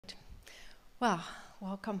Well,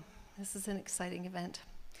 welcome. This is an exciting event.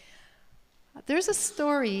 There's a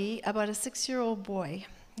story about a 6-year-old boy.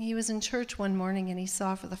 He was in church one morning and he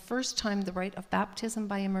saw for the first time the rite of baptism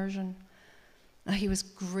by immersion. He was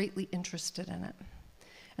greatly interested in it.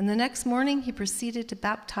 And the next morning he proceeded to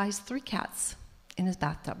baptize 3 cats in his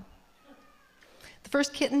bathtub. The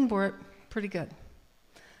first kitten bore it pretty good.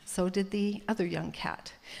 So did the other young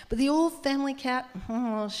cat. But the old family cat,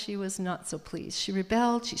 well, she was not so pleased. She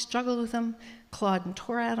rebelled, she struggled with him, clawed and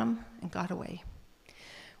tore at him, and got away.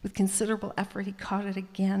 With considerable effort, he caught it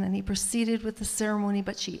again, and he proceeded with the ceremony,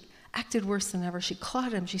 but she acted worse than ever. She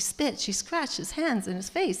clawed him, she spit, she scratched his hands and his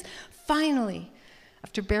face. Finally,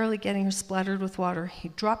 after barely getting her splattered with water, he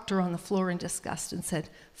dropped her on the floor in disgust and said,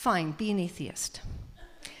 "Fine, be an atheist."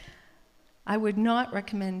 I would not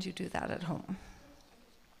recommend you do that at home.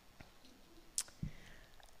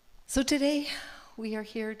 So today, we are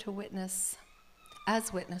here to witness,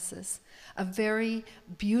 as witnesses, a very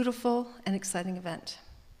beautiful and exciting event.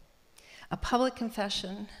 A public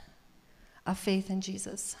confession of faith in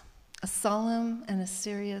Jesus. A solemn and as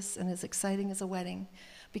serious and as exciting as a wedding,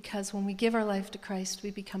 because when we give our life to Christ, we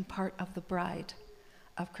become part of the bride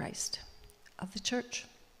of Christ, of the church.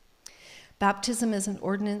 Baptism is an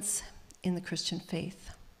ordinance in the Christian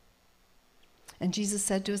faith. And Jesus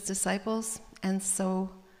said to his disciples, and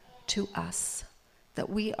so to us, that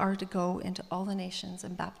we are to go into all the nations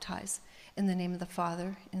and baptize in the name of the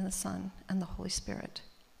Father, and the Son, and the Holy Spirit.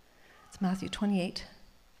 It's Matthew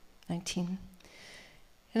 28:19.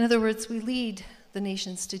 In other words, we lead the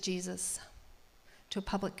nations to Jesus, to a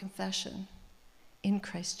public confession in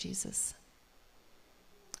Christ Jesus.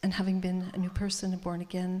 And having been a new person and born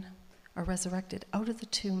again, are resurrected out of the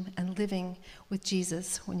tomb and living with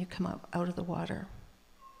Jesus when you come up out of the water.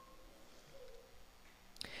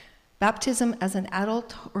 Baptism as an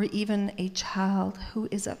adult or even a child who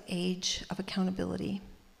is of age of accountability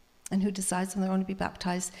and who decides on their own to be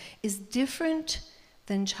baptized is different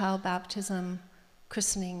than child baptism,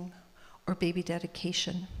 christening, or baby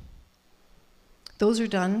dedication. Those are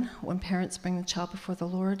done when parents bring the child before the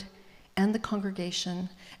Lord and the congregation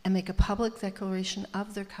and make a public declaration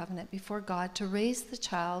of their covenant before God to raise the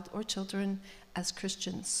child or children as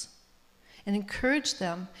Christians and encourage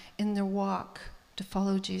them in their walk to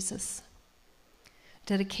follow Jesus.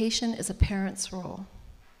 Dedication is a parent's role.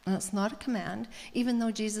 And it's not a command, even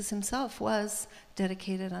though Jesus himself was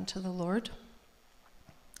dedicated unto the Lord.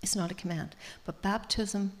 It's not a command. But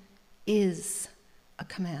baptism is a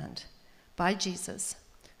command by Jesus,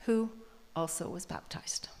 who also was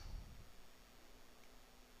baptized.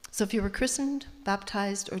 So if you were christened,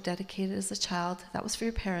 baptized, or dedicated as a child, that was for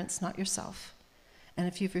your parents, not yourself. And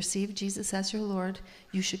if you've received Jesus as your Lord,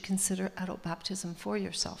 you should consider adult baptism for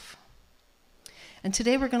yourself. And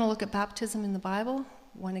today we're going to look at baptism in the Bible,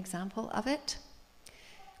 one example of it,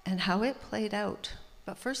 and how it played out.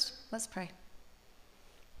 But first, let's pray.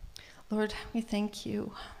 Lord, we thank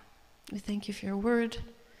you. We thank you for your word.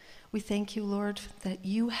 We thank you, Lord, that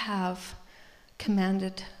you have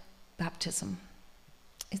commanded baptism.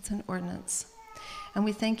 It's an ordinance. And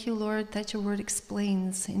we thank you, Lord, that your word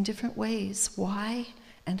explains in different ways why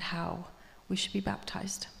and how we should be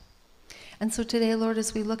baptized. And so today, Lord,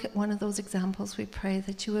 as we look at one of those examples, we pray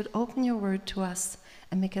that you would open your word to us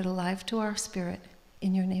and make it alive to our spirit.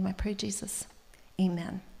 In your name I pray, Jesus.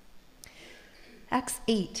 Amen. Acts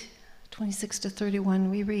 8:26-31,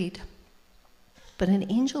 we read, "But an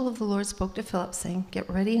angel of the Lord spoke to Philip, saying, 'Get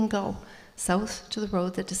ready and go south to the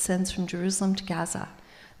road that descends from Jerusalem to Gaza.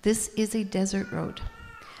 This is a desert road.'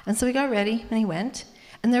 And so he got ready and he went.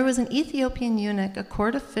 And there was an Ethiopian eunuch, a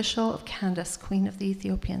court official of Candace, queen of the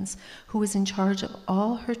Ethiopians, who was in charge of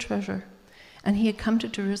all her treasure. And he had come to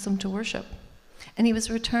Jerusalem to worship. And he was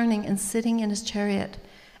returning and sitting in his chariot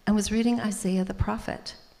and was reading Isaiah the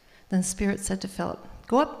prophet. Then the Spirit said to Philip,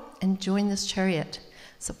 'Go up and join this chariot.'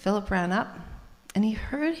 So Philip ran up, and he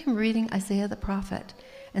heard him reading Isaiah the prophet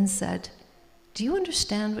and said, 'Do you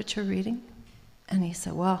understand what you're reading?' And he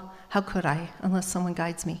said, 'Well, how could I, unless someone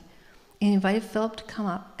guides me?' And he invited Philip to come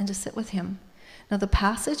up and to sit with him. Now the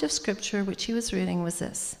passage of scripture which he was reading was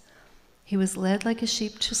this: 'He was led like a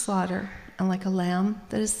sheep to slaughter, and like a lamb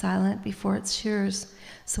that is silent before its shearers,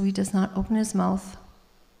 so he does not open his mouth.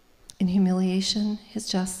 In humiliation his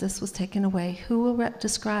justice was taken away. Who will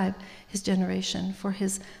describe his generation? For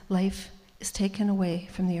his life is taken away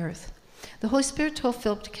from the earth.' The Holy Spirit told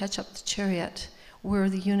Philip to catch up the chariot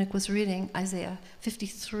where the eunuch was reading Isaiah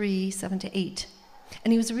 53:7-8.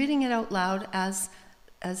 And he was reading it out loud, as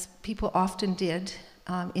people often did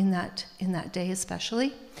in that day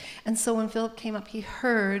especially. And so when Philip came up, he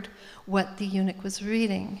heard what the eunuch was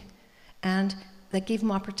reading. And that gave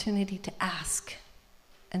him opportunity to ask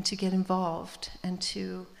and to get involved and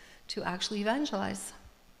to actually evangelize.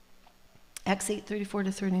 Acts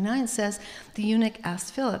 8:34-39 says, the eunuch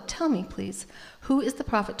asked Philip, tell me, please, who is the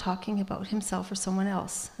prophet talking about, himself or someone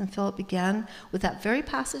else? And Philip began with that very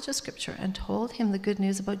passage of scripture and told him the good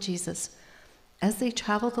news about Jesus. As they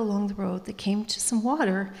traveled along the road, they came to some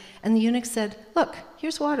water, and the eunuch said, look,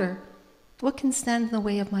 here's water. What can stand in the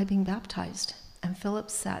way of my being baptized? And Philip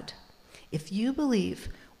said, if you believe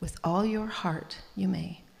with all your heart, you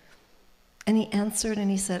may. And he answered and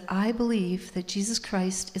he said, I believe that Jesus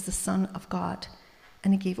Christ is the Son of God.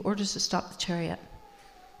 And he gave orders to stop the chariot.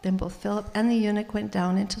 Then both Philip and the eunuch went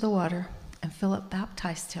down into the water, and Philip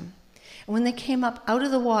baptized him. And when they came up out of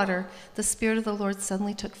the water, the Spirit of the Lord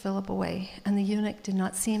suddenly took Philip away, and the eunuch did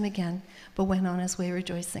not see him again, but went on his way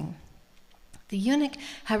rejoicing. The eunuch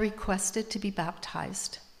had requested to be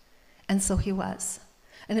baptized, and so he was.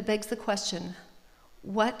 And it begs the question,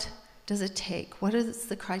 what does it take? What is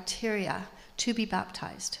the criteria to be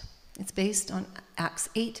baptized? It's based on Acts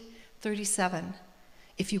 8:37.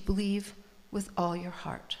 If you believe with all your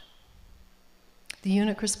heart. The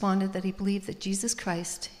eunuch responded that he believed that Jesus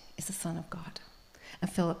Christ is the Son of God.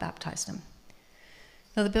 And Philip baptized him.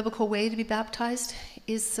 Now the biblical way to be baptized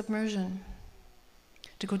is submersion.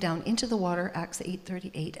 To go down into the water, Acts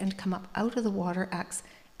 8:38, and to come up out of the water, Acts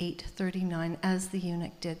 8:39, as the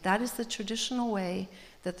eunuch did. That is the traditional way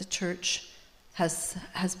that the church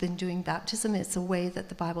has been doing baptism. It's a way that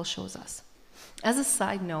the Bible shows us. As a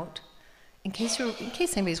side note, in case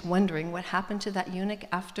anybody's wondering what happened to that eunuch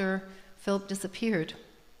after Philip disappeared,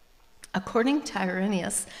 according to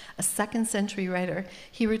Irenaeus, a 2nd century writer,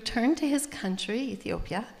 he returned to his country,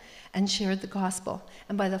 Ethiopia, and shared the gospel.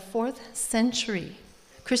 And by the 4th century,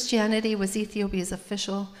 Christianity was Ethiopia's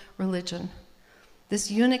official religion. This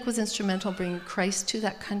eunuch was instrumental in bringing Christ to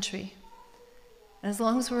that country. And as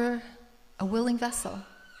long as we're a willing vessel,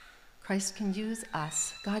 Christ can use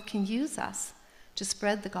us. God can use us to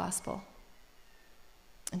spread the gospel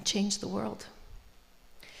and change the world.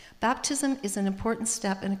 Baptism is an important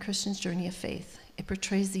step in a Christian's journey of faith. It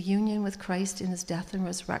portrays the union with Christ in his death and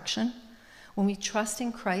resurrection. When we trust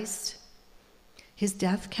in Christ, his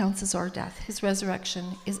death counts as our death. His resurrection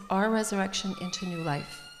is our resurrection into new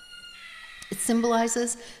life. It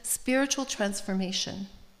symbolizes spiritual transformation.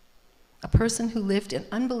 A person who lived in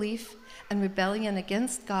unbelief and rebellion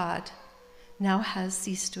against God now has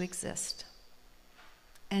ceased to exist.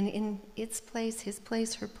 And in its place, his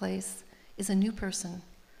place, her place, is a new person,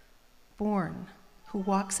 born, who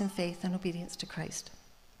walks in faith and obedience to Christ.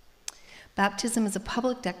 Baptism is a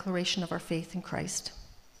public declaration of our faith in Christ.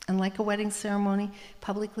 And like a wedding ceremony,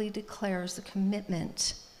 publicly declares the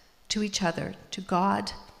commitment to each other, to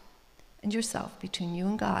God and yourself, between you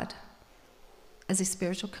and God, as a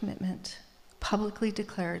spiritual commitment, publicly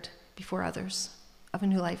declared before others of a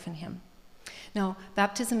new life in him. Now,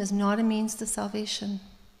 baptism is not a means to salvation.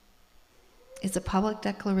 It's a public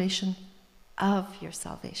declaration of your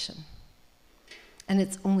salvation. And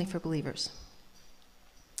it's only for believers.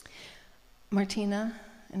 Martina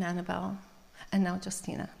and Annabelle, and now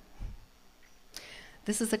Justina.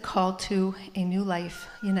 This is a call to a new life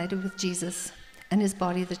united with Jesus and his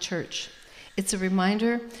body, the church. It's a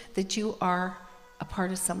reminder that you are a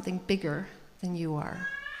part of something bigger than you are.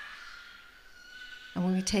 And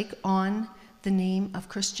when we take on the name of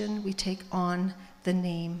Christian, we take on the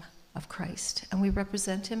name of Christ. And we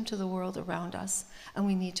represent him to the world around us, and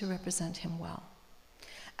we need to represent him well.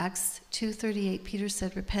 Acts 2:38, Peter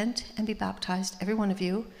said, repent and be baptized, every one of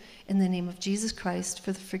you, in the name of Jesus Christ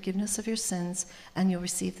for the forgiveness of your sins, and you'll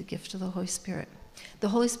receive the gift of the Holy Spirit. The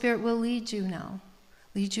Holy Spirit will lead you now,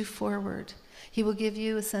 lead you forward. He will give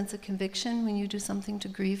you a sense of conviction when you do something to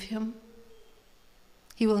grieve him.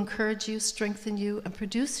 He will encourage you, strengthen you, and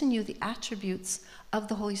produce in you the attributes of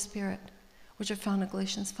the Holy Spirit, which are found in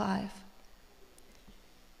Galatians 5.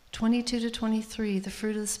 22-23, the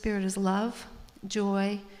fruit of the Spirit is love,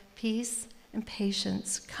 joy, peace, and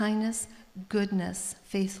patience, kindness, goodness,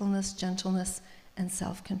 faithfulness, gentleness, and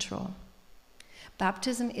self-control.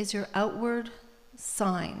 Baptism is your outward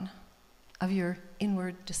sign of your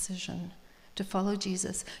inward decision to follow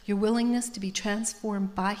Jesus, your willingness to be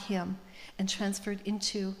transformed by him and transferred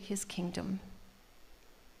into his kingdom.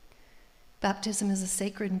 Baptism is a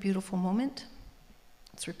sacred and beautiful moment.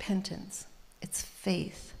 It's repentance. It's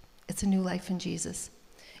faith. It's a new life in Jesus.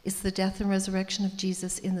 It's the death and resurrection of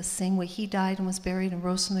Jesus in the same way he died and was buried and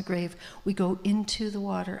rose from the grave. We go into the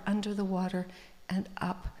water, under the water, and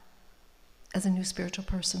up as a new spiritual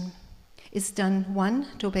person. It's done, 1,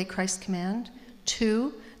 to obey Christ's command,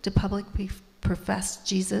 2, to publicly profess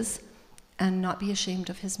Jesus and not be ashamed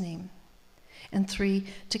of his name. And 3,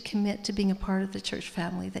 to commit to being a part of the church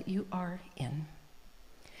family that you are in.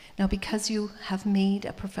 Now, because you have made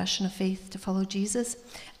a profession of faith to follow Jesus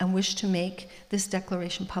and wish to make this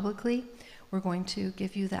declaration publicly, we're going to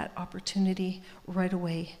give you that opportunity right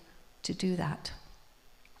away to do that.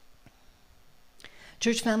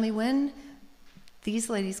 Church family, when these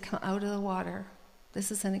ladies come out of the water,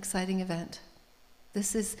 this is an exciting event.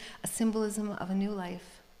 This is a symbolism of a new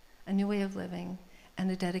life, a new way of living, and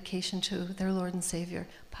a dedication to their Lord and Savior,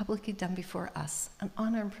 publicly done before us, an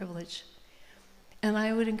honor and privilege. And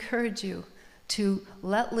I would encourage you to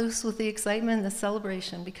let loose with the excitement and the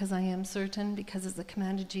celebration, because I am certain, because it's the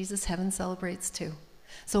command of Jesus, heaven celebrates too.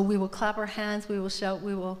 So we will clap our hands, we will shout,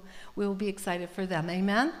 we will be excited for them.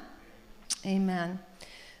 Amen? Amen.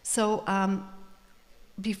 So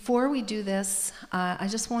before we do this, I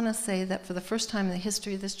just want to say that for the first time in the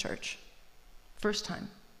history of this church, first time,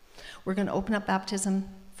 we're going to open up baptism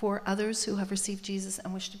for others who have received Jesus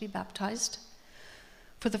and wish to be baptized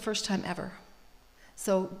for the first time ever.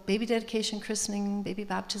 So baby dedication, christening, baby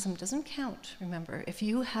baptism doesn't count, remember. If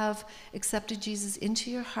you have accepted Jesus into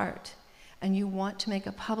your heart and you want to make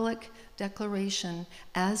a public declaration,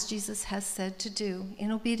 as Jesus has said to do,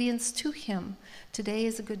 in obedience to him, today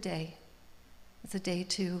is a good day. It's a day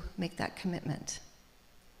to make that commitment.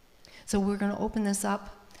 So we're going to open this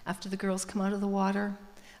up after the girls come out of the water.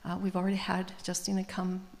 We've already had Justina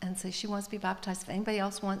come and say she wants to be baptized. If anybody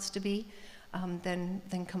else wants to be,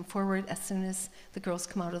 then come forward as soon as the girls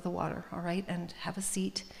come out of the water, all right? And have a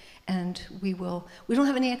seat. And we don't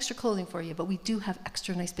have any extra clothing for you, but we do have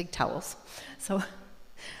extra nice big towels. So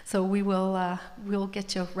we'll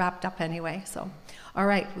get you wrapped up anyway. So, all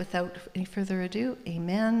right, without any further ado,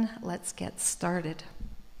 amen. Let's get started.